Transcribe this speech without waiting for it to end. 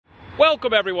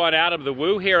Welcome everyone, Adam the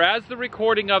Woo here. As the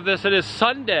recording of this, it is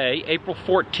Sunday, April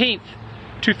 14th,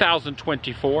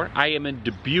 2024. I am in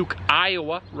Dubuque,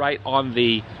 Iowa, right on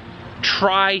the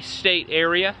tri-state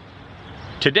area.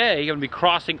 Today, I'm going to be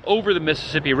crossing over the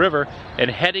Mississippi River and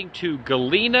heading to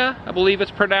Galena, I believe it's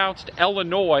pronounced,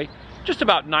 Illinois, just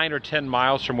about 9 or 10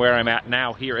 miles from where I'm at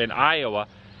now here in Iowa.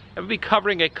 I'm going to be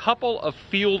covering a couple of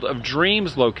Field of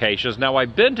Dreams locations. Now,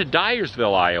 I've been to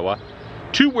Dyersville, Iowa,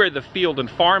 to where the field and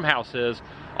farmhouse is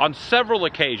on several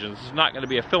occasions. This is not going to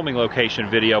be a filming location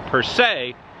video per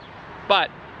se, but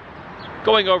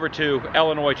going over to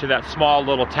Illinois, to that small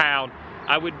little town,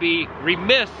 I would be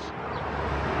remiss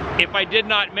if I did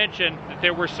not mention that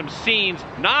there were some scenes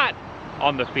not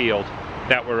on the field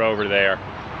that were over there,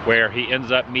 where he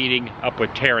ends up meeting up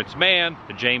with Terrence Mann,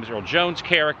 the James Earl Jones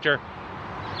character.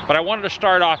 But I wanted to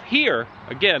start off here,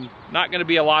 again, not going to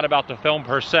be a lot about the film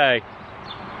per se,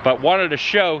 but wanted to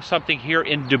show something here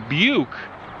in Dubuque,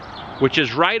 which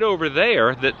is right over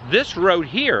there, that this road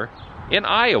here in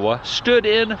Iowa stood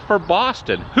in for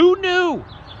Boston. Who knew?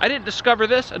 I didn't discover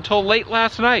this until late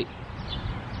last night.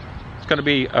 It's going to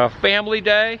be a family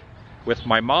day with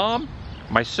my mom,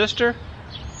 my sister,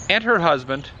 and her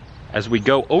husband as we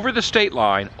go over the state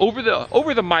line, over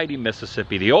the mighty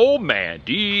Mississippi, the old man,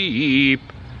 deep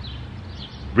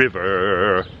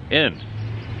river, in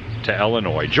to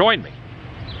Illinois. Join me.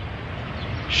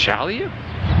 Shall you?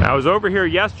 I was over here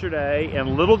yesterday,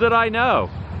 and little did I know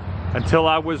until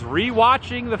I was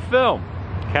re-watching the film.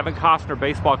 Kevin Costner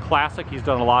baseball classic. He's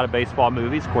done a lot of baseball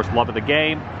movies. Of course, Love of the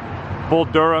Game, Bull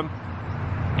Durham,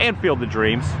 and Field of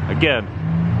Dreams. Again,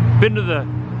 been to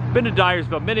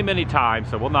Dyersville many, many times,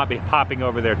 so we'll not be popping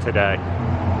over there today.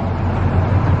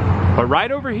 But right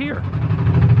over here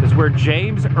is where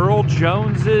James Earl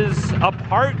Jones's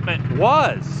apartment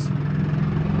was.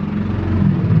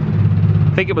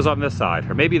 I think it was on this side,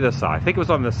 or maybe this side. I think it was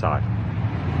on this side.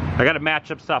 I got to match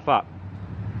some stuff up.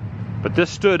 But this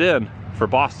stood in for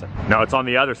Boston. No, it's on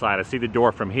the other side. I see the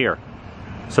door from here.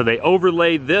 So they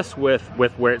overlaid this with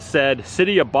where it said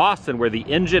City of Boston, where the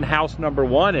engine house number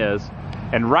 1 is.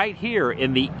 And right here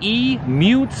in the E.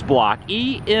 Muntz block,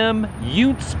 E.M.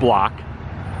 Muntz block,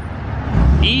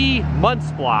 E.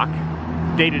 Muntz block,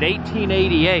 dated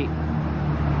 1888.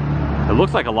 It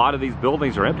looks like a lot of these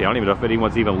buildings are empty. I don't even know if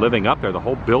anyone's even living up there. The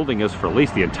whole building is for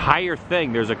lease. The entire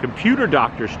thing. There's a computer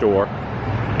doctor store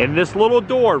in this little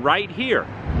door right here.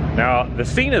 Now, the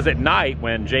scene is at night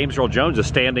when James Earl Jones is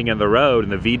standing in the road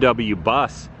and the VW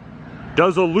bus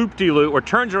does a loop-de-loop or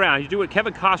turns around.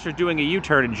 Kevin Costner's doing a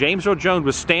U-turn, and James Earl Jones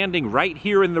was standing right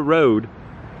here in the road.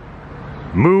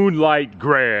 Moonlight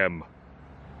Graham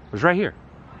was right here.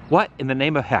 What in the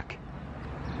name of heck?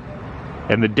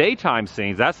 And the daytime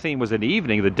scenes, that scene was in the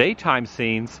evening. The daytime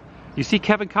scenes, you see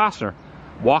Kevin Costner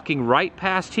walking right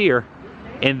past here,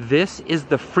 and this is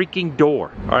the freaking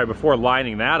door. All right, before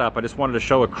lining that up, I just wanted to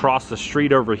show across the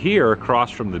street over here, across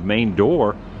from the main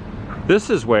door. This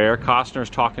is where Costner's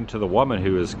talking to the woman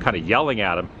who is kind of yelling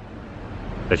at him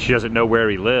that she doesn't know where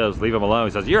he lives. Leave him alone.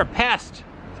 He says, "You're a pest."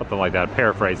 Something like that,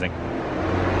 paraphrasing.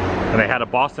 And they had a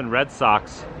Boston Red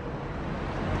Sox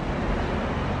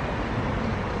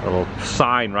little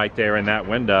sign right there in that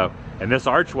window. And this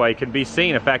archway can be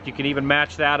seen. In fact, you can even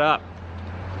match that up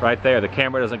right there. The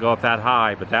camera doesn't go up that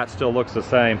high, but that still looks the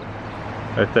same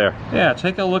right there. Yeah,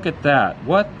 take a look at that.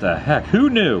 What the heck?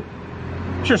 Who knew?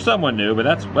 I'm sure someone knew, but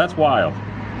that's wild.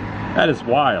 That is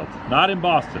wild. Not in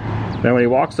Boston. Now, when he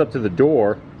walks up to the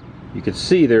door, you can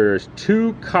see there's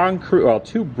two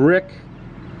brick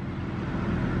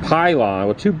pylon,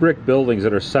 well, 2 brick buildings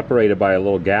that are separated by a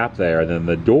little gap there, and then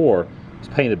the door is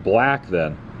painted black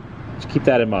then. Just keep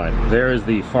that in mind. There is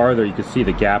the farther, you can see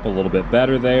the gap a little bit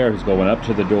better there. He's going up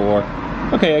to the door.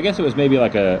 Okay, I guess it was maybe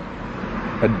like a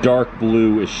dark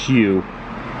bluish hue.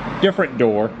 Different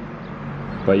door,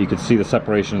 but you could see the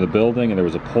separation of the building, and there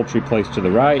was a poultry place to the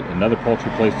right, another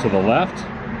poultry place to the left.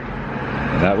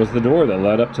 And that was the door that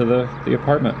led up to the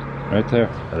apartment right there.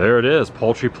 There it is,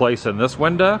 poultry place in this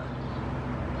window,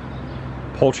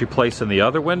 poultry place in the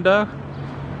other window,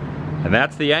 and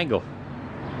that's the angle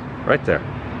right there.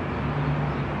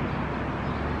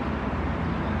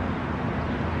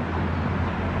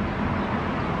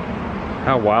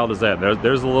 How wild is that?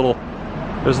 There's a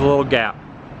little gap.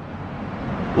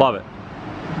 Love it.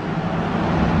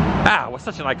 Ah, what's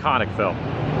such an iconic film.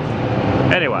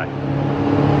 Anyway,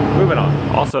 moving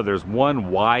on. Also, there's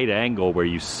one wide angle where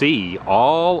you see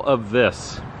all of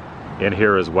this in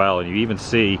here as well, and you even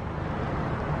see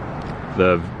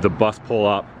the bus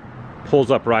pulls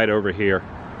up right over here,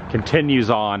 continues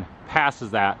on,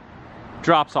 passes that,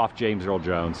 drops off James Earl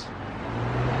Jones.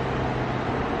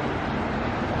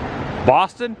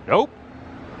 Boston? Nope.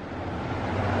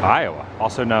 Iowa,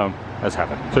 also known as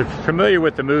heaven. So if you're familiar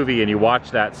with the movie and you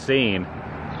watch that scene,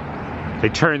 they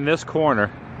turn this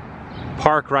corner,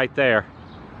 park right there,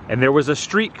 and there was a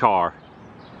streetcar,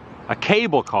 a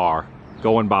cable car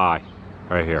going by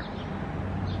right here.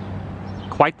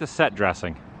 Quite the set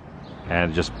dressing,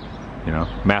 and just, you know,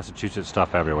 Massachusetts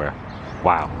stuff everywhere.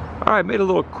 Wow. All right, made a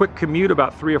little quick commute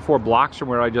about 3 or 4 blocks from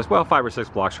where I just, well, 5 or 6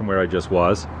 blocks from where I just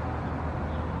was.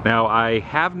 Now, I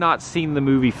have not seen the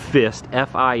movie Fist,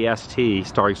 F-I-S-T,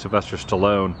 starring Sylvester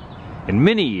Stallone, in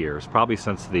many years, probably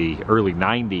since the early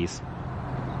 90s.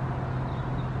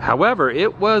 However,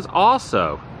 it was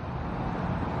also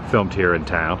filmed here in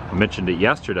town. I mentioned it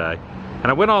yesterday. And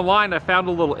I went online, I found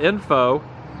a little info,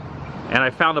 and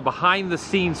I found a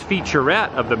behind-the-scenes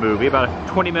featurette of the movie, about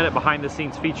a 20-minute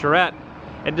behind-the-scenes featurette,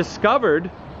 and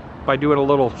discovered, by doing a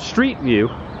little street view,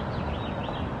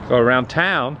 go around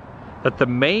town, that the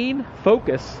main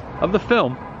focus of the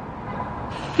film,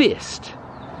 Fist,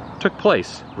 took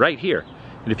place right here.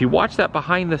 And if you watch that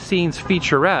behind-the-scenes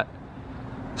featurette,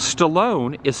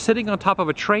 Stallone is sitting on top of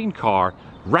a train car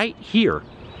right here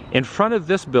in front of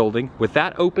this building with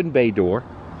that open bay door,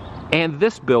 and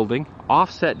this building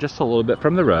offset just a little bit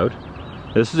from the road.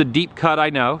 This is a deep cut, I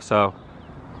know, so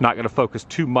not going to focus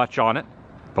too much on it,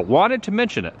 but wanted to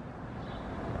mention it.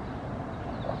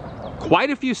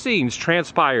 Quite a few scenes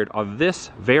transpired on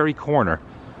this very corner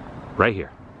right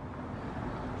here.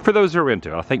 For those who are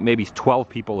into it, I think maybe 12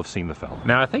 people have seen the film.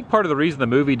 Now, I think part of the reason the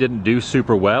movie didn't do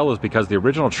super well is because the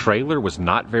original trailer was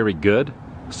not very good.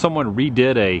 Someone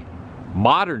redid a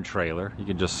modern trailer. You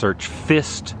can just search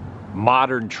Fist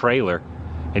modern trailer,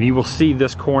 and you will see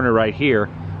this corner right here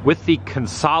with the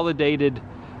consolidated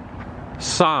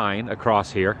sign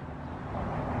across here.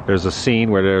 There's a scene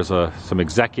where there's some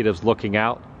executives looking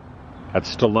out at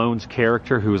Stallone's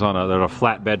character, who's on a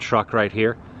flatbed truck right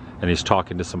here, and he's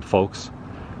talking to some folks.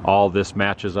 All this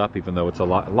matches up, even though it's a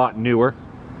lot newer.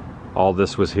 All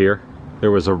this was here.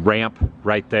 There was a ramp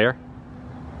right there.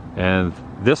 And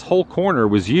this whole corner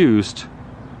was used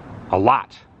a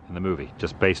lot in the movie,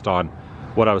 just based on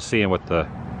what I was seeing with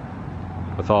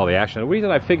all the action. The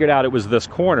reason I figured out it was this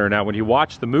corner, now when you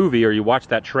watch the movie or you watch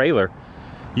that trailer,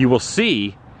 you will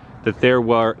see that there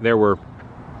were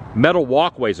metal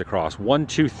walkways across, 1,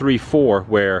 2, 3, 4,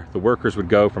 where the workers would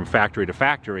go from factory to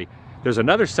factory. There's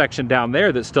another section down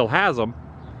there that still has them.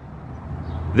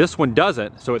 This one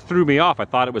doesn't, so it threw me off. I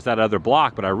thought it was that other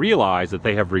block, but I realized that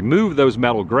they have removed those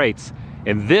metal grates,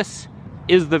 and this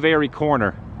is the very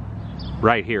corner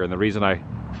right here. And the reason I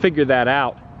figured that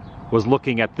out was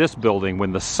looking at this building.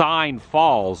 When the sign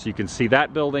falls, you can see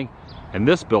that building, and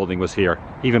this building was here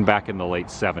even back in the late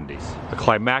 70s. The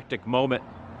climactic moment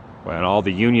when all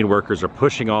the union workers are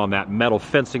pushing on that metal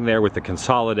fencing there with the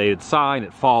consolidated sign,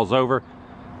 it falls over.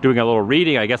 Doing a little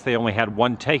reading, I guess they only had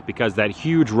one take because that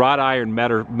huge wrought iron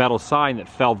metal sign that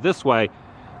fell this way,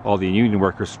 all the union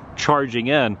workers charging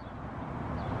in,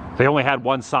 they only had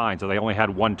one sign, so they only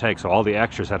had one take, so all the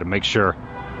extras had to make sure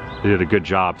they did a good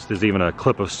job. So there's even a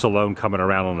clip of Stallone coming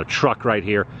around on a truck right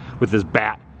here with his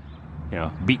bat, you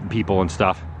know, beating people and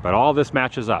stuff. But all this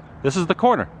matches up. This is the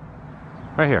corner,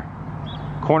 right here.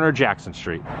 Corner of Jackson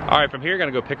Street. All right, from here,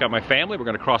 gonna go pick up my family. We're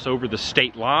gonna cross over the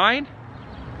state line,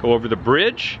 go over the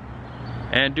bridge,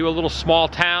 and do a little small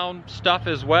town stuff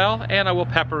as well. And I will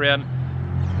pepper in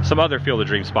some other Field of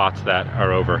Dreams spots that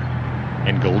are over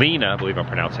in Galena, I believe I'm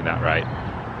pronouncing that right,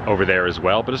 over there as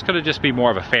well. But it's gonna just be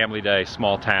more of a family day,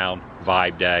 small town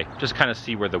vibe day. Just kind of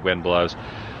see where the wind blows.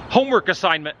 Homework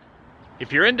assignment,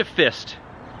 if you're into Fist.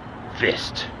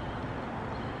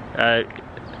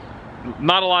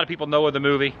 Not a lot of people know of the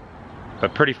movie,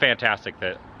 but pretty fantastic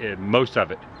that most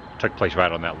of it took place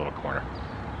right on that little corner.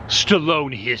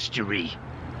 Stallone history.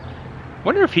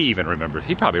 Wonder if he even remembers.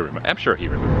 He probably remembers. I'm sure he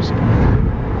remembers.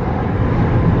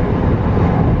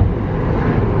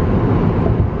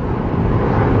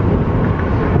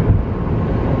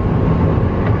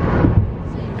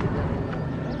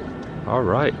 All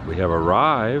right, we have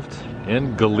arrived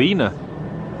in Galena,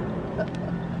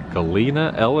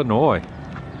 Illinois.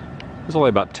 It's only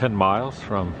about 10 miles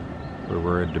from where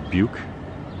we're in Dubuque,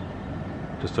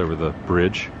 just over the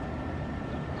bridge.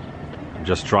 I'm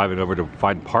just driving over to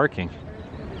find parking.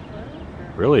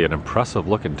 Really an impressive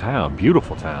looking town,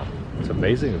 beautiful town. It's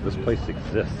amazing that this place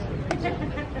exists.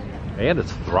 And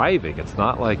it's thriving. It's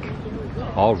not like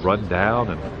all run down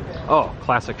and, oh,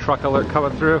 classic truck alert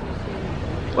coming through.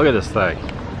 Look at this thing.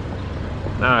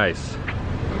 Nice.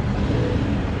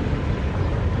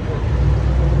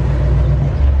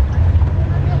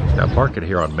 Now parking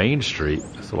here on Main Street,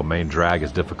 this little main drag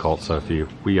is difficult, so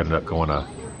we ended up going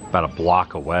about a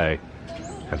block away.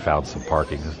 and found some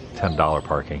parking, $10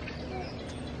 parking.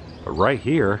 But right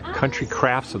here, Country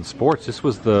Crafts and Sports, this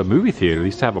was the movie theater. They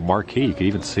used to have a marquee. You could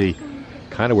even see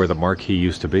kind of where the marquee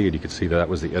used to be, and you could see that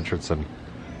was the entrance and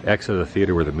exit of the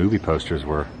theater where the movie posters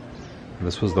were. And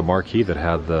this was the marquee that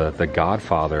had the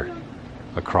Godfather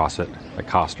across it that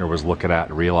Costner was looking at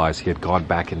and realized he had gone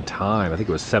back in time. I think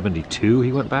it was 72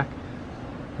 he went back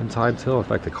in time till. In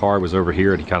fact, the car was over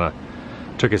here and he kind of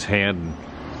took his hand and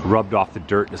rubbed off the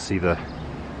dirt to see the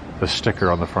sticker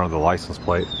on the front of the license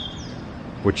plate.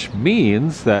 Which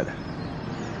means that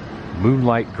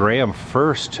Moonlight Graham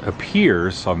first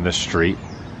appears on this street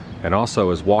and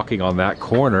also is walking on that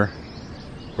corner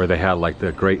where they had like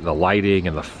the lighting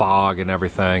and the fog and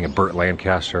everything, and Burt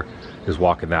Lancaster is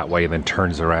walking that way and then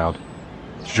turns around.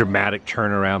 Dramatic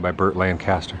turnaround by Burt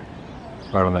Lancaster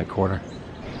right on that corner.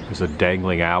 There's a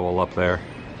dangling owl up there.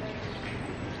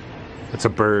 It's a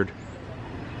bird.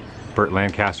 Burt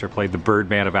Lancaster played the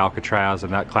Birdman of Alcatraz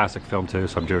in that classic film too,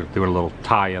 so I'm doing a little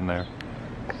tie in there.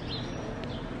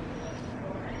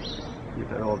 Get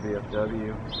that old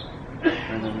VFW.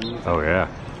 Oh yeah.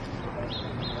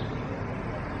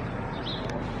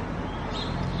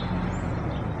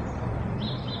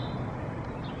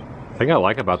 The thing I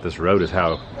like about this road is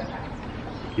how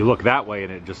you look that way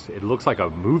and it looks like a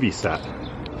movie set.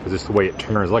 Because it's the way it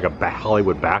turns, like a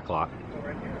Hollywood backlot.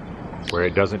 Where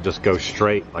it doesn't just go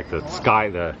straight, like the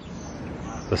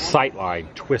sight line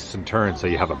twists and turns, so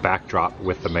you have a backdrop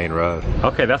with the main road.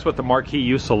 Okay, that's what the marquee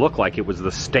used to look like. It was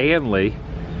the Stanley.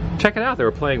 Check it out, they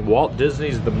were playing Walt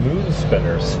Disney's The Moon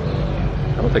Spinners.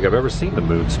 I don't think I've ever seen The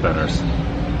Moon Spinners.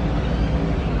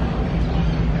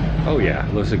 Oh yeah,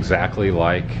 it looks exactly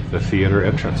like the theater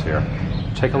entrance here.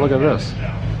 Take a look at this.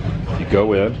 You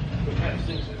go in,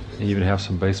 you even have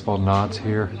some baseball nods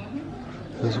here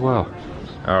as well.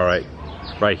 All right,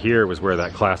 right here was where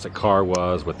that classic car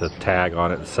was with the tag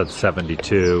on it that said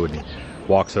 72, and he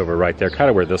walks over right there, kind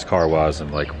of where this car was,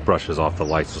 and like brushes off the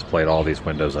license plate. All these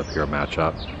windows up here match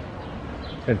up.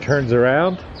 And turns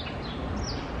around.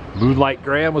 Moonlight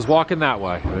Graham was walking that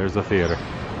way. There's the theater.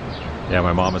 Yeah,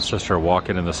 my mom and sister are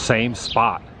walking in the same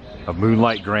spot of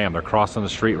Moonlight Graham. They're crossing the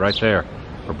street right there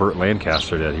where Burt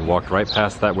Lancaster did. He walked right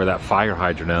past that where that fire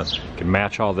hydrant is. You can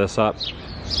match all this up.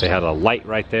 They had a light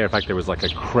right there. In fact, there was like a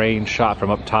crane shot from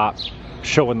up top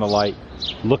showing the light,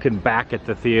 looking back at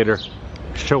the theater,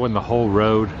 showing the whole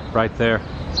road right there.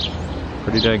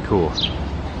 Pretty dang cool.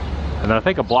 And then I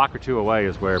think a block or two away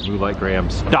is where Moonlight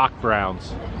Graham's Doc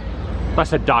Brown's. I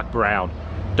said Doc Brown.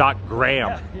 Doc Graham.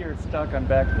 Yeah, you're stuck on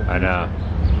Back to the Future. I know.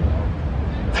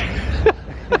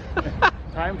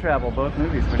 Time travel, both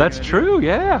movies. That's true,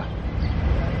 yeah.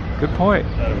 Good point.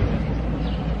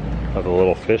 Oh, the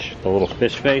little fish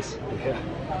face. Yeah.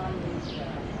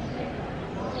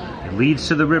 It leads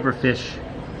to the river fish.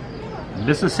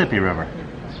 Mississippi River.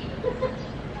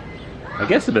 I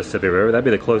guess the Mississippi River, that'd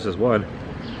be the closest one.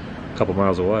 A couple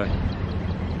miles away.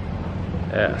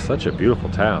 Yeah, such a beautiful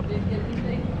town.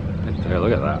 Right there,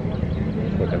 look at that.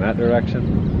 Look in that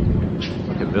direction.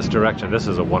 Look in this direction. This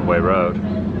is a one-way road.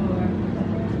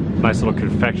 Nice little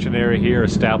confectionery here,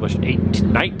 established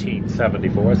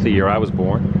 1974. That's the year I was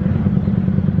born.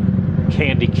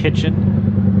 Candy kitchen.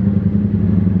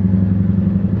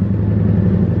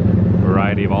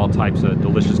 Variety of all types of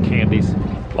delicious candies.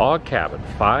 Log cabin,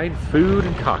 fine food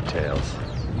and cocktails.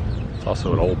 It's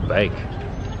also an old bank.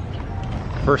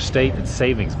 First State and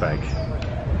Savings Bank.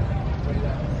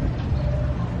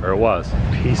 Or it was.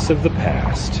 Piece of the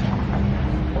past.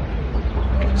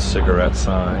 Cigarette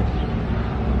sign.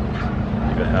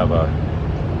 Even have a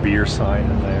beer sign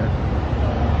in there.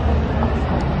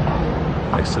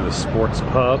 Next to the sports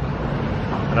pub.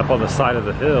 And up on the side of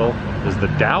the hill is the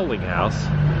Dowling House,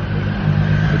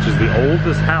 which is the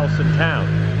oldest house in town.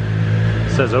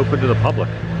 It says open to the public.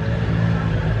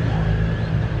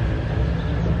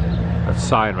 That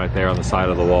sign right there on the side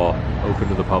of the wall, open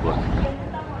to the public.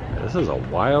 This is a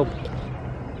wild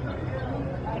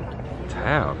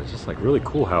town. It's just like really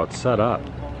cool how it's set up.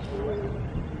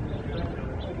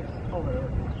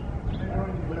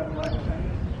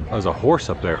 Oh, there's a horse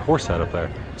up there, horse head up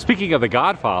there. Speaking of The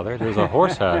Godfather, there's a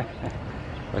horse head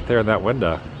right there in that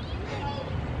window.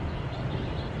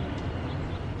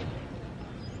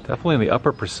 Definitely in the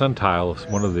upper percentile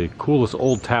of one of the coolest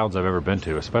old towns I've ever been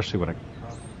to, especially when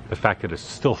the fact that it's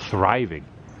still thriving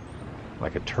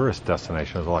like a tourist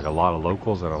destination. There's like a lot of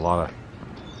locals and a lot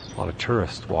of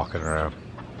tourists walking around.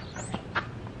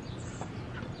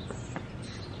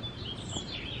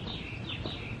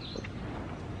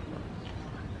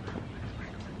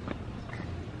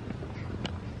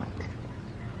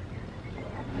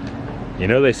 You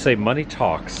know, they say money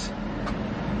talks,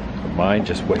 but Mine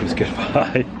just waves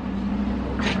goodbye.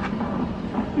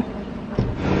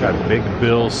 Got Big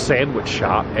Bill's Sandwich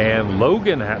Shop and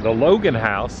the Logan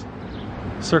House,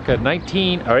 circa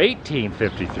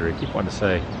 1853. I keep wanting to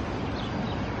say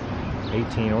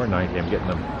 18 or 19. I'm getting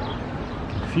them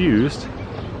confused.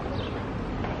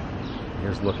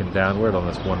 Here's looking downward on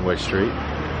this one-way street.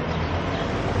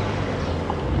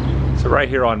 So right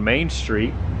here on Main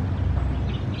Street,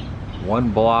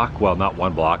 one block, well not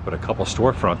one block, but a couple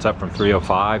storefronts up from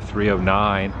 305,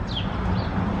 309,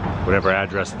 whatever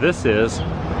address this is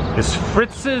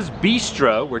Fritz's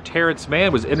Bistro, where Terrence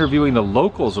Mann was interviewing the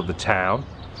locals of the town.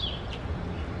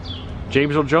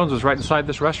 James Earl Jones was right inside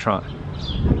this restaurant.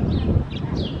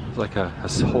 There's like a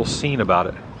whole scene about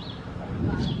it.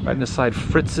 Right inside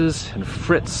Fritz's and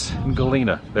Fritz in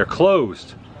Galena. They're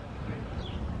closed.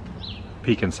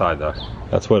 Peek inside though.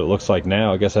 That's what it looks like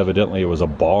now. I guess evidently it was a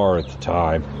bar at the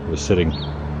time. It was sitting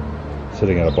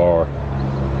at a bar.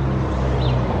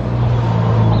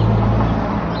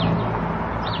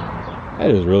 That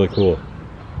is really cool.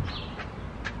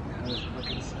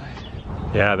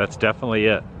 Yeah, that's definitely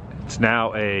it. It's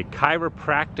now a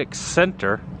chiropractic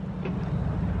center,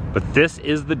 but this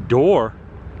is the door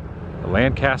the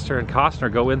Lancaster and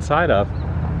Costner go inside of.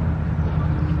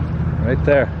 Right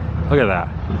there. Look at that.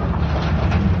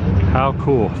 How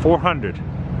cool. 400.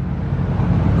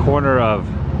 Corner of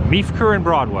Meefker and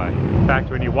Broadway. In fact,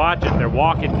 when you watch it, they're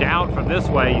walking down from this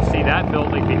way. You see that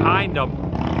building behind them.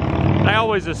 I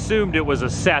always assumed it was a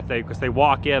set because they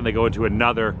walk in, they go into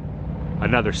another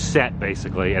set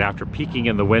basically, and after peeking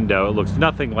in the window, it looks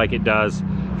nothing like it does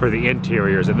for the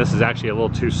interiors, and this is actually a little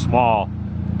too small.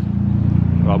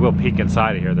 Well, we'll peek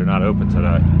inside of here. They're not open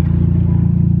today.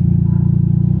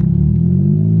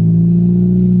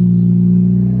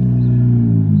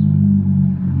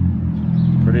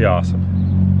 Pretty awesome.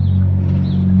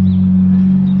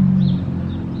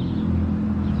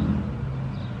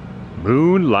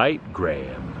 Moonlight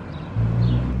Graham.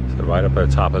 So right up at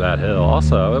the top of that hill.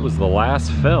 Also, it was the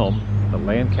last film that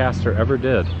Lancaster ever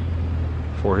did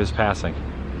before his passing.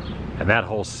 And that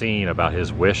whole scene about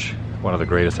his wish, one of the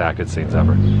greatest acted scenes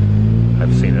ever.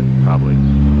 I've seen the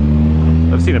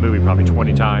movie probably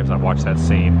 20 times. I've watched that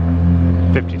scene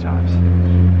 50 times.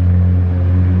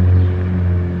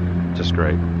 Just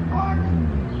great.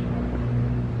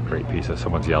 Great piece of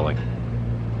someone's yelling.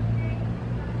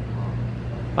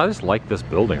 I just like this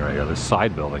building right here, this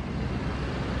side building.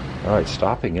 All right,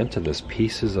 stopping into this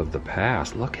Pieces of the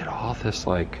Past. Look at all this,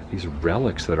 like, these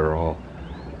relics that are all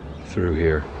through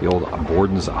here. The old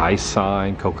Borden's Ice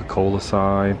sign, Coca-Cola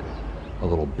sign, a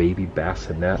little baby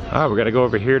bassinet. All right, we're gonna go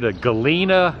over here to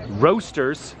Galena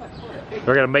Roasters.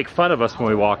 They're gonna make fun of us when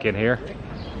we walk in here.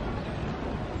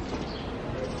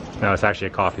 No, it's actually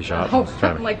a coffee shop. Oh,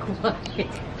 I'm like, what?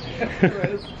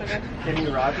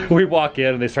 We walk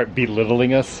in and they start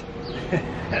belittling us.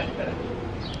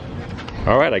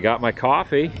 All right, I got my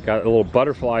coffee. Got little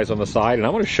butterflies on the side, and I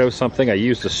want to show something I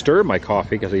use to stir my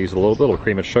coffee because I use a little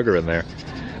cream and sugar in there.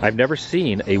 I've never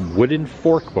seen a wooden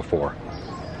fork before.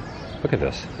 Look at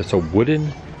this. It's a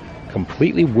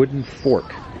completely wooden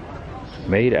fork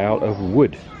made out of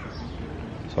wood.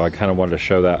 So I kind of wanted to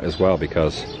show that as well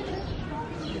because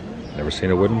I've never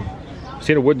seen a wooden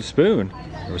spoon.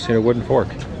 Never seen a wooden fork.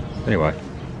 Anyway,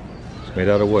 it's made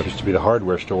out of wood. Used to be the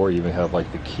hardware store. You even have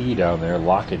like the key down there,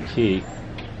 lock and key.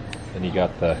 Then you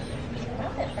got the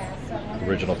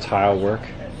original tile work.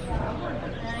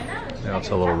 Now it's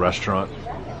a little restaurant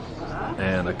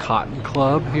and a cotton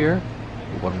club here,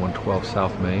 1112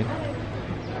 South Main.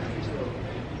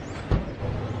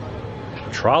 A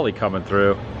trolley coming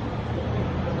through.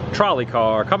 Trolley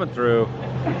car coming through.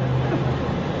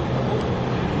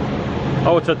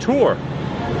 Oh, it's a tour.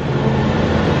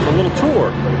 It's a little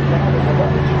tour.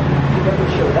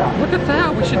 Look at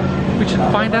that. We should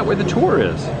find out where the tour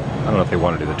is. I don't know if they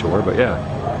want to do the tour, but yeah.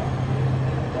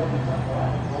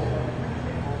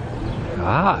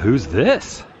 Ah, who's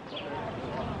this?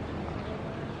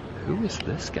 Who is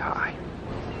this guy?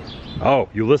 Oh,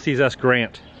 Ulysses S.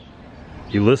 Grant.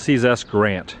 Ulysses S.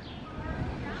 Grant.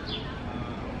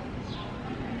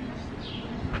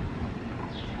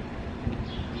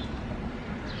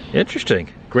 Interesting.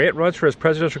 Grant runs for his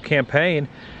presidential campaign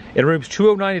in rooms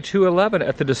 209 and 211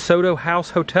 at the DeSoto House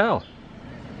Hotel.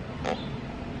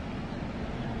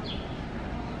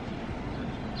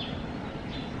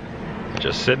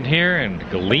 Just sitting here in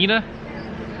Galena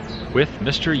with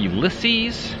Mr.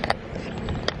 Ulysses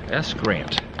S.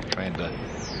 Grant.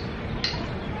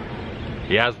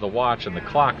 He has the watch and the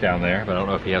clock down there, but I don't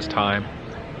know if he has time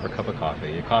for a cup of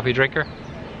coffee. You a coffee drinker?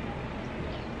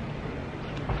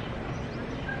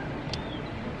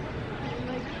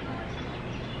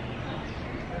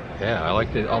 Yeah, I like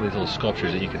all these little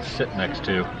sculptures that you can sit next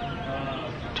to,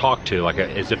 talk to, like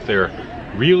as if they're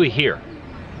really here.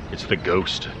 It's the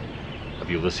ghost of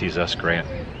Ulysses S. Grant.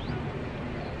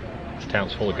 This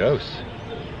town's full of ghosts.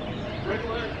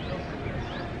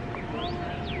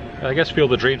 I guess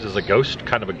Field of Dreams is a ghost,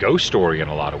 kind of a ghost story in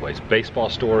a lot of ways.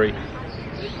 Baseball story,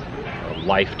 a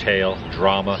life tale,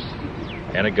 drama,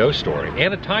 and a ghost story,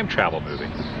 and a time travel movie.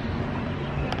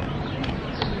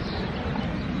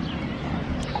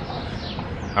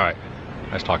 All right,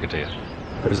 nice talking to you.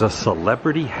 There's a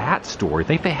celebrity hat store.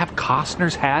 Think they have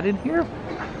Costner's hat in here?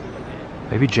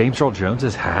 Maybe James Earl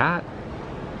Jones's hat?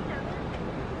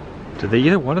 Did they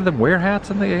either one of them wear hats?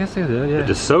 I guess they did, yeah.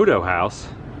 The DeSoto house,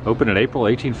 opened in April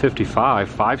 1855,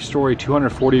 5-story,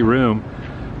 240 room,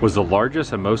 was the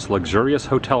largest and most luxurious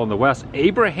hotel in the West.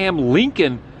 Abraham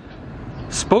Lincoln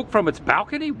spoke from its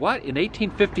balcony? What, in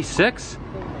 1856?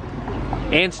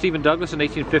 And Stephen Douglas in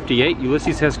 1858.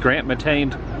 Ulysses S. Grant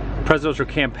maintained presidential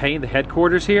campaign, the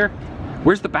headquarters here.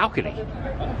 Where's the balcony?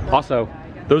 Also,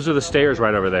 those are the stairs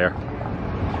right over there.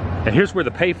 And here's where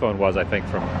the payphone was, I think,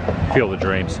 from Field of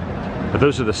Dreams. But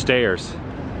those are the stairs.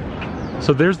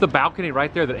 So there's the balcony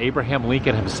right there that Abraham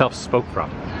Lincoln himself spoke from.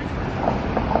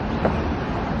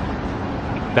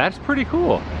 That's pretty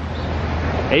cool.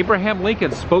 Abraham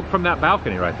Lincoln spoke from that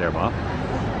balcony right there, Mom.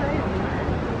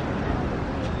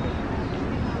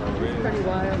 Pretty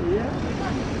wild, yeah.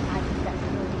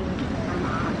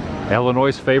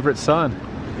 Illinois' favorite son.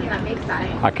 That makes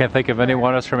sense. I can't think of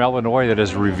anyone else from Illinois that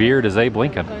is revered as Abe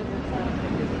Lincoln.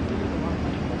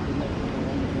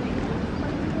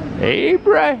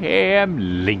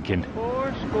 Abraham Lincoln.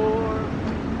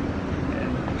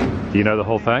 Do you know the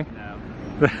whole thing?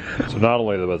 No. So not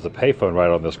only was the payphone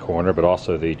right on this corner, but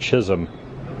also the Chisholm.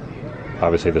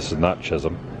 Obviously this is not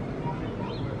Chisholm.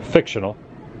 Fictional.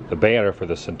 The banner for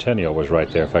the Centennial was right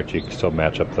there. In fact, you can still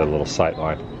match up the little sight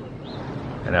line.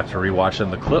 And after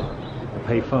rewatching the clip, the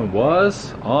payphone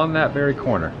was on that very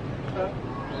corner.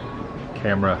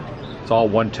 Camera, it's all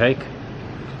one take.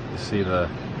 You see the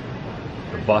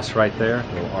bus right there,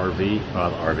 little RV,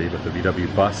 not the RV, but the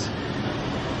VW bus.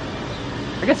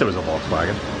 I guess it was a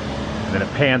Volkswagen. And then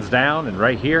it pans down, and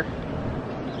right here,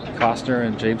 Costner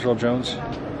and James Earl Jones.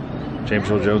 James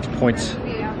Earl Jones points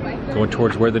going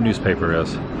towards where the newspaper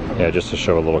is. Yeah, just to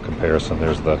show a little comparison,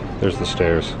 there's the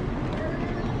stairs.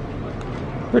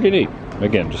 Pretty neat.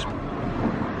 Again, just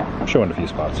showing a few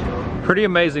spots. Pretty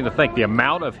amazing to think the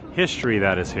amount of history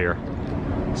that is here.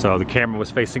 So the camera was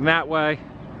facing that way,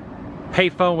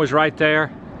 payphone was right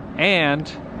there, and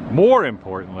more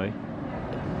importantly,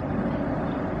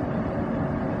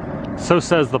 so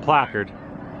says the placard,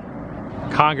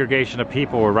 congregation of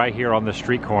people were right here on the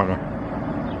street corner.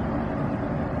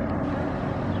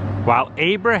 While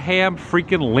Abraham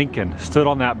freaking Lincoln stood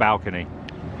on that balcony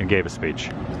and gave a speech.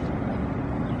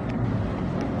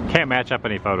 Can't match up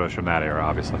any photos from that era,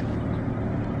 obviously.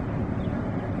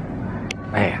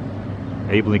 Man,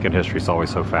 Abe Lincoln history is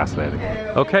always so fascinating.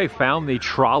 Okay, found the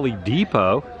trolley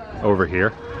depot over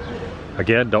here.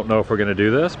 Again, don't know if we're gonna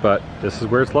do this, but this is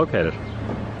where it's located.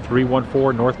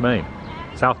 314 North Main,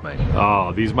 South Main.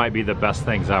 Oh, these might be the best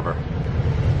things ever.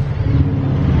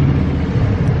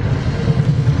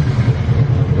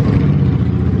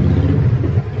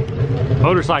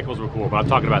 Motorcycles were cool, but I'm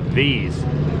talking about these.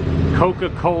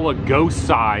 Coca-Cola Ghost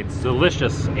signs,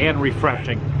 delicious and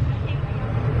refreshing.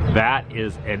 That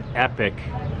is an epic,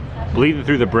 bleeding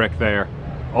through the brick there,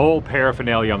 old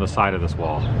paraphernalia on the side of this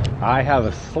wall. I have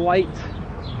a slight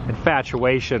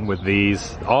infatuation with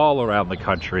these all around the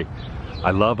country.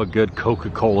 I love a good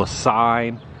Coca-Cola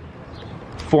sign,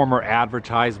 former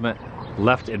advertisement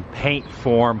left in paint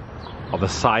form on the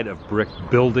side of brick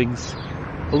buildings.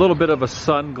 A little bit of a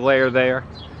sun glare there.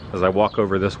 As I walk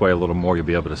over this way a little more, you'll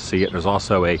be able to see it. There's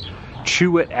also a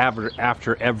chew it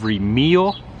after every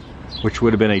meal, which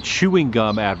would have been a chewing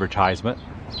gum advertisement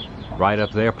right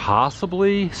up there.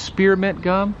 Possibly spearmint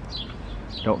gum.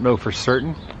 Don't know for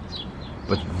certain.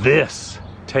 But this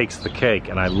takes the cake,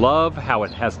 and I love how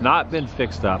it has not been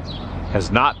fixed up, has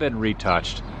not been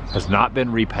retouched, has not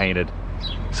been repainted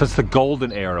since the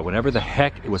golden era. Whenever the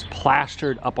heck it was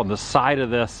plastered up on the side of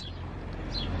this.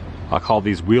 I call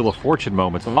these Wheel of Fortune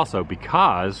moments also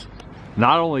because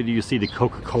not only do you see the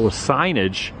Coca-Cola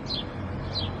signage,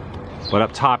 but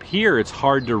up top here it's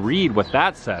hard to read what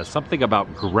that says. Something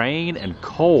about grain and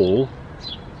coal.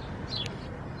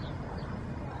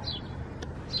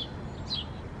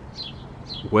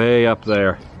 Way up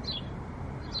there.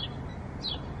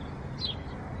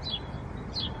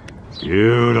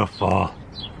 Beautiful. All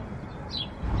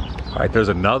right, there's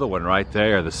another one right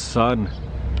there. The sun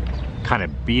kind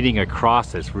of beating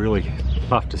across this really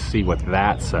tough to see what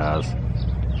that says.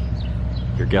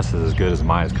 Your guess is as good as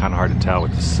mine. It's kind of hard to tell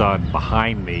with the sun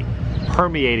behind me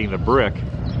permeating the brick.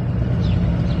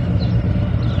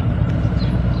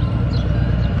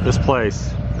 This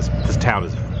place, this town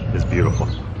is beautiful.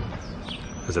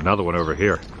 There's another one over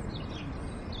here.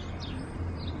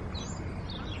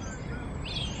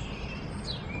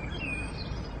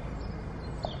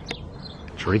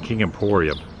 Drinking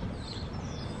Emporium.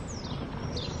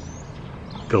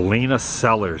 Galena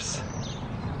Cellars.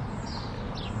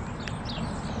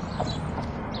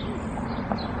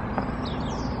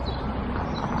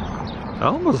 It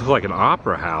almost looks like an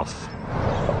opera house.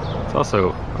 It's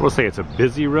also, I would say it's a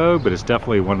busy road, but it's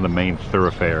definitely one of the main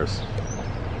thoroughfares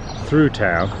through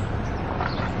town.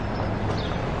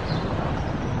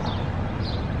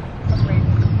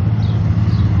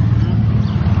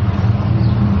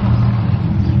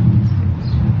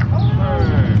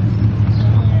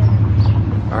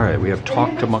 We have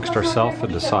talked amongst ourselves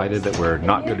and decided that we're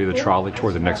not going to do the trolley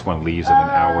tour. The next one leaves in an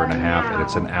hour and a half, and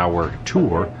it's an hour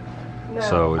tour,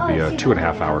 so it'd be a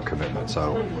 2.5 hour commitment.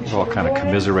 So we all kind of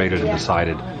commiserated and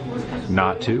decided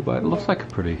not to, but it looks like a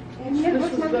pretty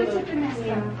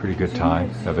good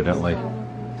time, evidently.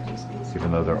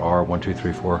 Even though there are 1, 2,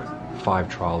 3, 4, 5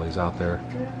 trolleys out there,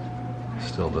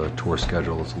 still the tour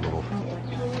schedule is a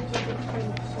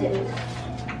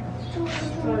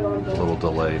little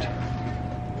delayed.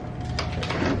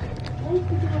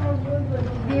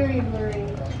 Very blurry.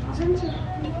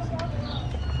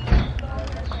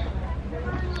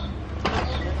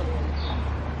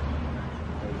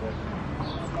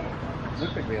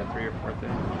 Looks like we had 3 or 4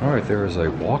 things. All right, there is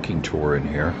a walking tour in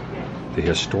here. The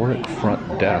historic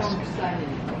front desk.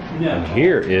 And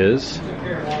here is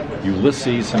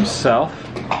Ulysses himself,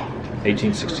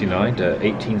 1869 to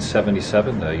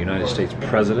 1877, the United States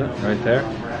President right there.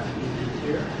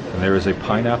 And there is a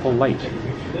pineapple light.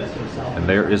 And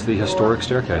there is the historic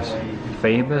staircase.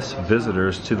 Famous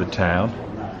visitors to the town.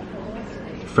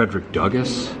 Frederick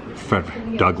Douglass,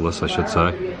 I should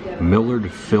say.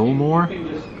 Millard Fillmore.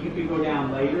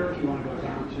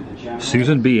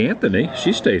 Susan B. Anthony,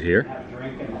 she stayed here.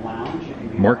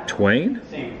 Mark Twain.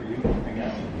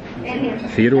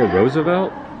 Theodore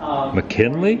Roosevelt.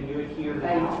 McKinley.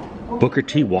 Booker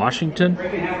T. Washington.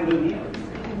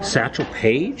 Satchel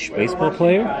Paige, baseball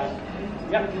player.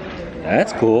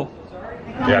 That's cool.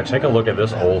 Yeah, take a look at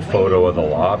this old photo of the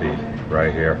lobby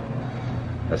right here.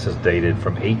 This is dated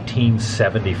from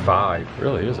 1875.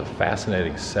 Really is a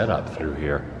fascinating setup through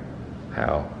here.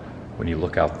 How, when you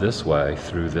look out this way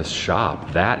through this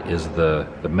shop, that is the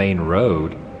main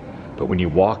road. But when you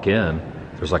walk in,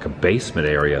 there's like a basement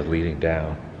area leading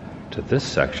down to this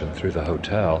section through the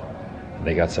hotel. And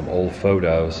they got some old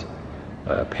photos.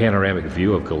 A panoramic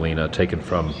view of Galena taken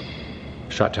from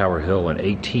Shot Tower Hill in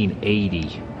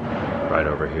 1880. Right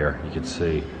over here, you can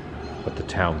see what the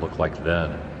town looked like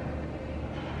then.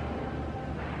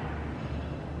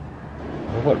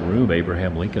 I wonder what room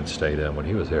Abraham Lincoln stayed in when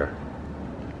he was here.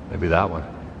 Maybe that one.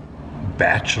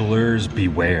 Bachelors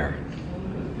beware.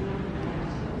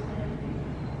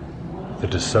 The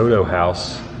DeSoto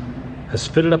house has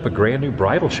fitted up a grand new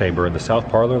bridal chamber in the south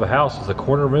parlor of the house as a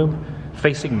corner room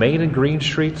facing Main and Green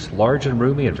Streets, large and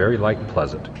roomy and very light and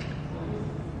pleasant.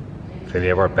 If any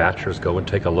of our bachelors go and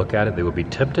take a look at it, they will be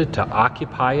tempted to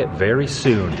occupy it very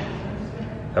soon.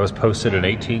 That was posted in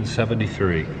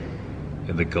 1873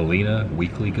 in the Galena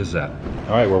Weekly Gazette.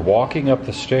 All right, we're walking up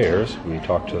the stairs. We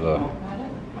talked to the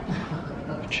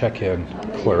check-in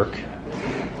clerk.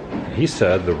 He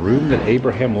said the room that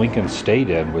Abraham Lincoln stayed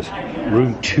in was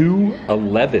room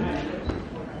 211.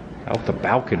 Out the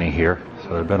balcony here,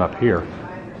 so they've been up here.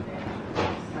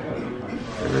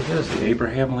 There it is, the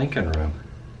Abraham Lincoln room.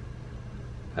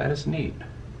 That is neat.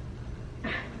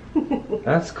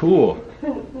 That's cool.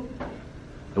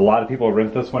 A lot of people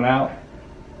rent this one out.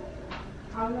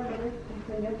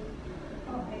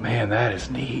 Man, that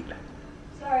is neat.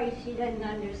 Sorry, she doesn't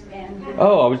understand.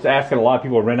 Oh, I was just asking, a lot of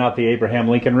people rent out the Abraham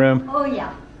Lincoln room? Oh,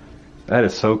 yeah. That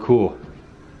is so cool.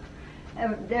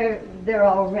 They're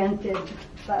all rented.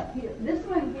 But this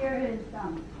one here is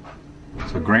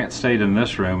So Grant stayed in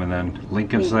this room, and then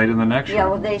Lincoln stayed in the next room.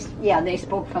 Well, they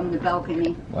spoke from the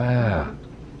balcony. Wow.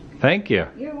 Thank you.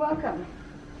 You're welcome.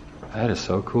 That is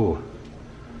so cool.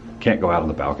 Can't go out on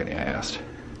the balcony, I asked.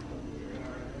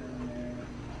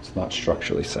 It's not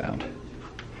structurally sound.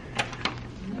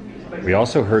 We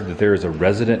also heard that there is a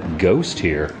resident ghost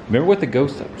here. Remember what the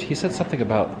ghost, he said something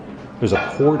about there's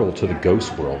a portal to the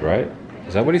ghost world, right?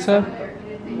 Is that what he said?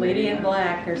 Lady in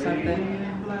Black or something.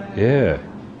 Yeah.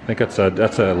 I think that's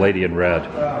a lady in red.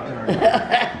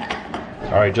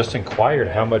 All right, just inquired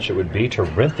how much it would be to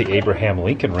rent the Abraham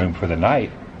Lincoln room for the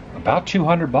night. About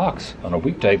 200 bucks. On a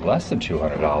weekday, less than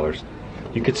 $200.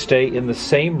 You could stay in the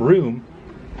same room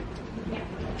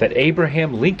that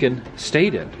Abraham Lincoln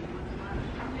stayed in.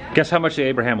 Guess how much the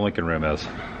Abraham Lincoln room is?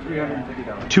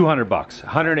 $350. 200 bucks,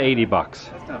 180 bucks.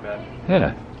 That's not bad.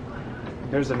 Yeah.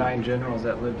 There's the 9 generals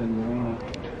that lived in Galena.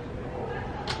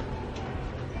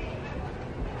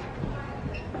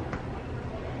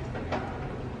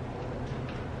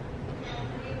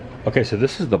 Okay, so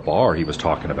this is the bar he was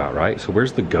talking about, right? So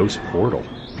where's the ghost portal?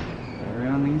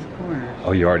 Around these corners.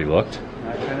 Oh, you already looked?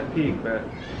 I kind of peek, but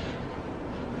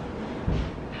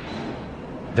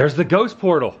There's the ghost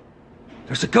portal.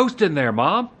 There's a ghost in there,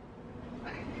 Mom.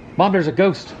 Mom, there's a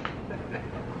ghost.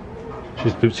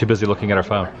 She's too busy looking at her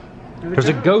phone. There's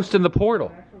a ghost in the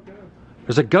portal.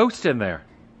 There's a ghost in there.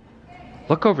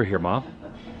 Look over here, Mom.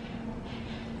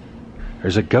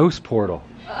 There's a ghost portal.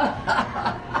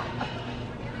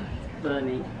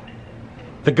 Funny.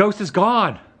 The ghost is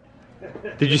gone.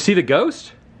 Did you see the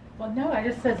ghost? Well, no, I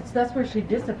just said that's where she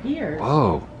disappears.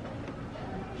 Whoa.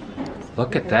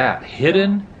 Look at that.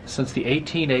 Hidden since the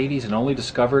 1880s and only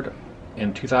discovered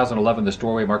in 2011, this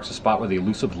doorway marks a spot where the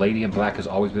elusive lady in black has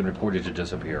always been reported to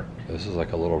disappear. This is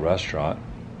like a little restaurant.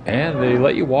 And they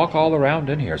let you walk all around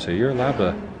in here, so you're allowed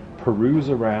to peruse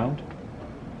around.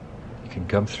 You can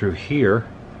come through here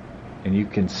and you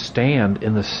can stand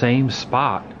in the same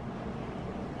spot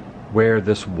where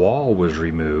this wall was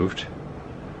removed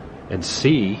and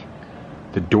see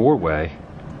the doorway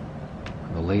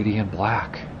and the lady in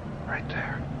black right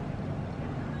there.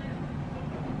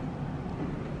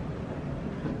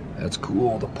 That's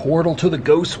cool. The portal to the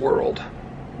ghost world.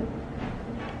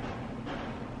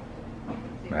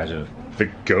 Imagine if the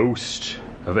ghost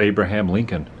of Abraham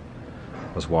Lincoln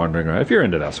was wandering around. If you're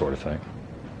into that sort of thing.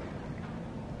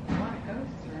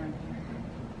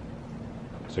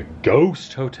 It's a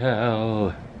ghost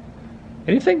hotel.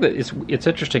 Anything that it's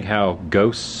interesting how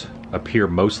ghosts appear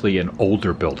mostly in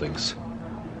older buildings.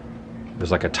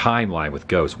 There's like a timeline with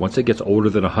ghosts. Once it gets older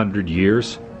than 100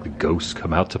 years, the ghosts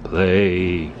come out to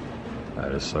play.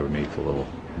 That is so neat, the little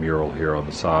mural here on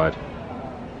the side.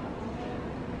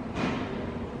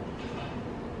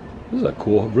 This is a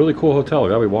cool, really cool hotel.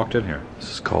 Glad we walked in here.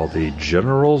 This is called the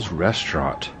General's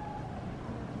Restaurant.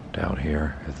 Down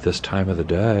here at this time of the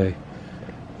day.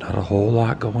 Not a whole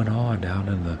lot going on down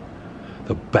in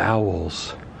the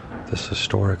bowels of this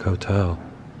historic hotel.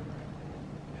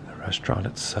 In the restaurant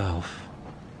itself.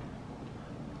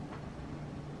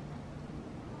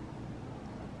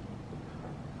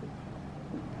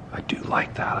 I do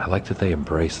like that. I like that they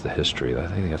embrace the history. I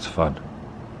think that's fun.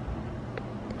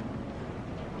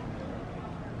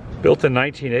 Built in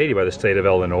 1980 by the state of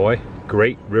Illinois.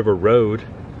 Great River Road.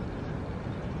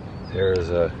 There's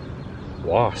a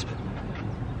wasp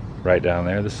right down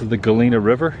there. This is the Galena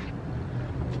River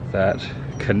that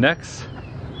connects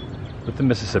with the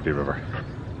Mississippi River.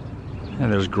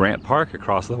 And there's Grant Park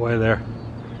across the way there.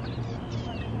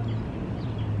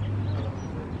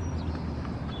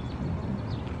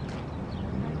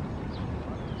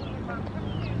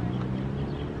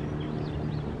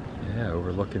 Yeah,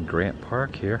 overlooking Grant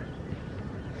Park here.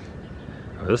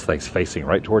 Oh, this thing's facing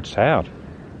right towards town.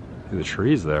 See the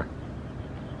trees there.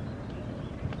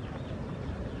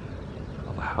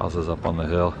 All the houses up on the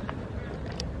hill.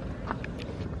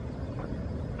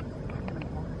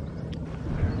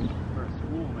 for a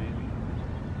school, maybe.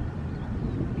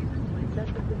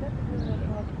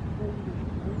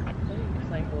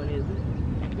 Like, what is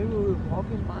it? We were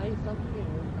walking by something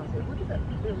and I said, what does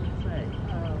that building say?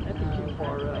 That's too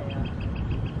far up.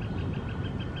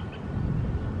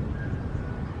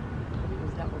 It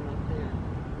was that one right there.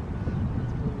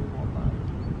 That's where we walked by.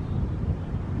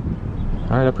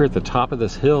 All right, up here at the top of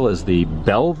this hill is the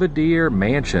Belvedere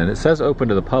Mansion. It says open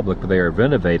to the public, but they are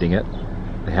renovating it.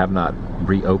 They have not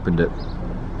reopened it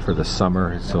for the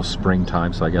summer. It's still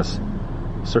springtime, so I guess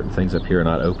certain things up here are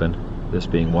not open. This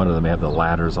being one of them, they have the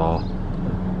ladders all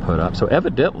put up. So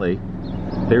evidently,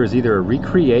 there is either a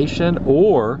recreation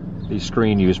or the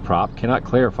screen used prop. Cannot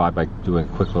clarify by doing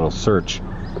a quick little search.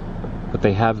 But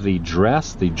they have the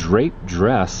dress, the draped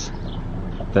dress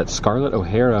that Scarlett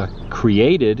O'Hara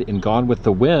created in Gone with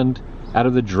the Wind out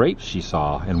of the drapes she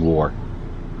saw and wore.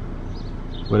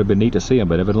 Would have been neat to see them,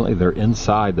 but evidently they're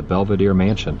inside the Belvedere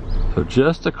Mansion. So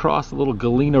just across the little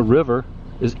Galena River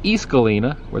is East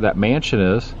Galena, where that mansion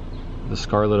is. The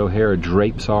Scarlett O'Hara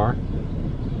drapes are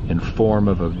in form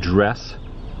of a dress.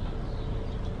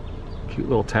 Cute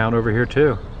little town over here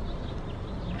too.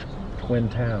 Twin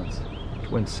towns,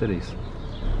 twin cities.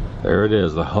 There it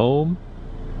is, the home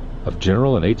of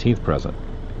General and 18th President.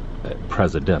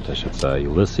 President, I should say,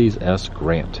 Ulysses S.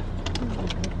 Grant.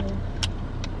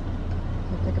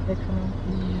 Take a picture now?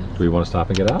 Yeah. Do we want to stop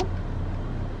and get out?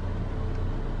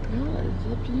 No, it's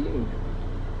up to you.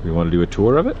 Do we want to do a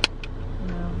tour of it?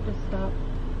 No, just stop.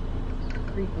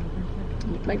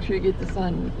 Make sure you get the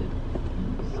sign with it.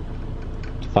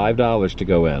 It's $5 to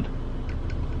go in.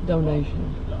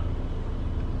 Donation.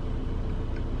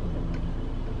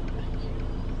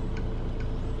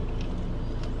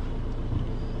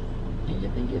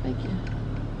 Thank you.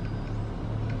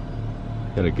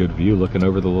 Got a good view looking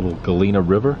over the little Galena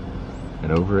River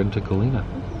and over into Galena.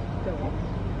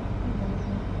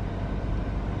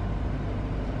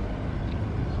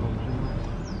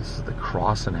 This is the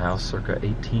Crossin House circa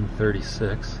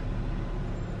 1836.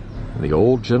 The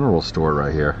old general store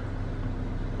right here.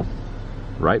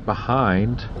 Right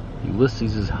behind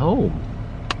Ulysses' home.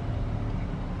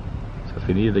 So if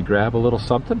you needed to grab a little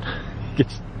something,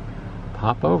 just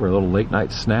pop over, a little late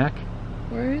night snack.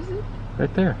 Where is it?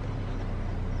 Right there.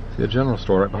 See the general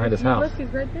store right behind his house.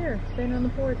 Ulysses right there, standing on the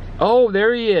porch. Oh,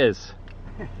 there he is.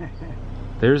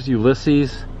 There's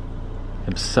Ulysses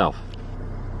himself.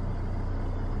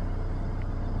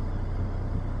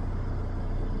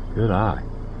 Good eye.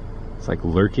 It's like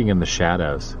lurking in the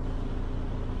shadows.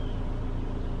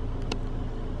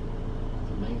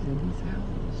 It's amazing these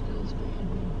houses are still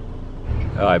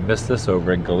standing. Oh, I missed this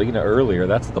over in Galena earlier.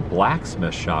 That's the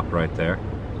blacksmith shop right there.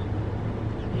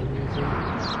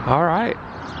 All right.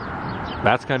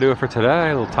 That's going to do it for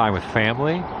today. A little time with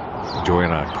family.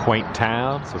 Enjoying a quaint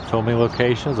town, some filming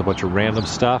locations, a bunch of random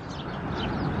stuff.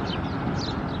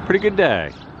 Pretty good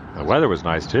day. The weather was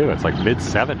nice too. It's like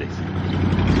mid-70s.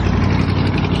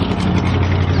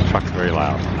 Truck's very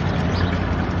loud.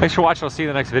 Thanks for watching. I'll see you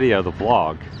in the next video, the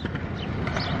vlog.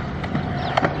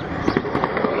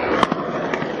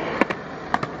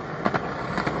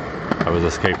 That was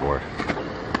a skateboard.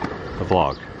 The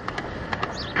vlog.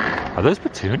 Are those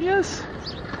petunias?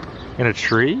 In a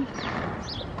tree?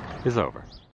 Is over.